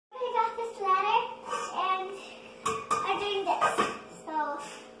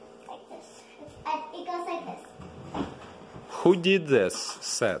Who did this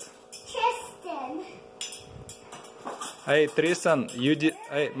set? Tristan. Hey, Tristan, you did.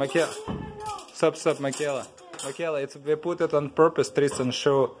 Hey, Michaela. Stop, Michaela. Michaela, we put it on purpose. Tristan,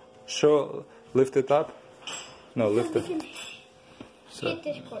 show, lift it up. No, lift it. So,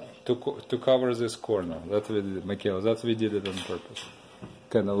 to cover this corner. That's what we did, Michaela. That's we did it on purpose.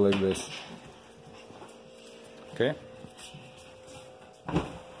 Kind of like this. Okay.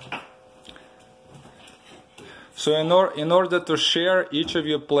 So in order to share, each of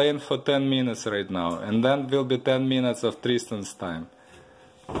you playing for 10 minutes right now, and then will be 10 minutes of Tristan's time.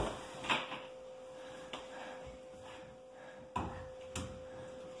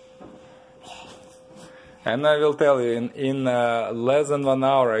 And I will tell you, in less than 1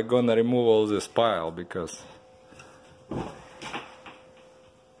 hour, I'm gonna remove all this pile because.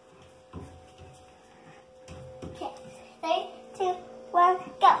 Okay, 3, 2, 1,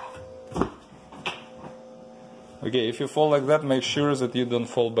 go. Okay, if you fall like that, make sure that you don't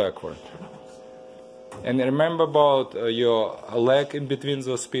fall backward. And remember about your leg in between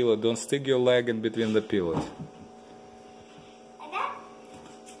those pillows. Don't stick your leg in between the pillows. Like that?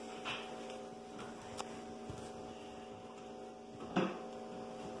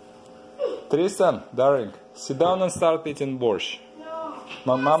 Tristan, darling, sit down and start eating борщ. No.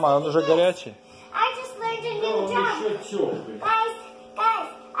 Мама, он уже горячий. I just learned a new jump. Guys,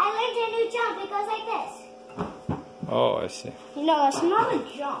 I learned a new jump. It goes like this. Oh, I see. No, that's not a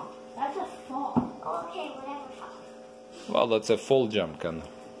jump. That's a fall. Okay, whatever. Well, that's a full jump, kind of.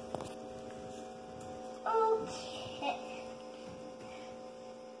 Okay.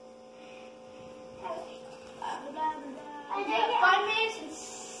 I did 5 minutes and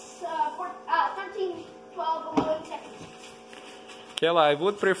 13, 12, 11 seconds. Kayla, I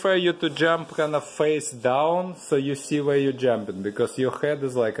would prefer you to jump kind of face down so you see where you're jumping, because your head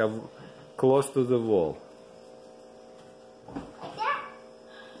is like close to the wall. Like that?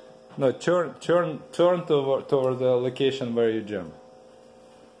 No, turn toward the location where you jump.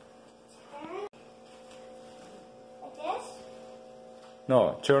 Turn. Like this?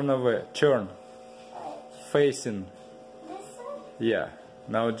 No, turn away. Turn. Like Facing. this one? Yeah.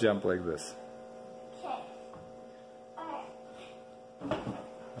 Now jump like this. Okay. Alright.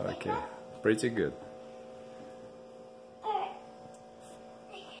 Okay. Pretty good. Alright.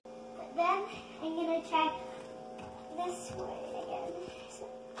 Then I'm gonna try this way again. So,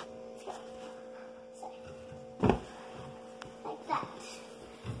 like that.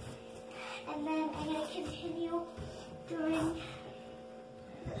 And then I'm gonna continue doing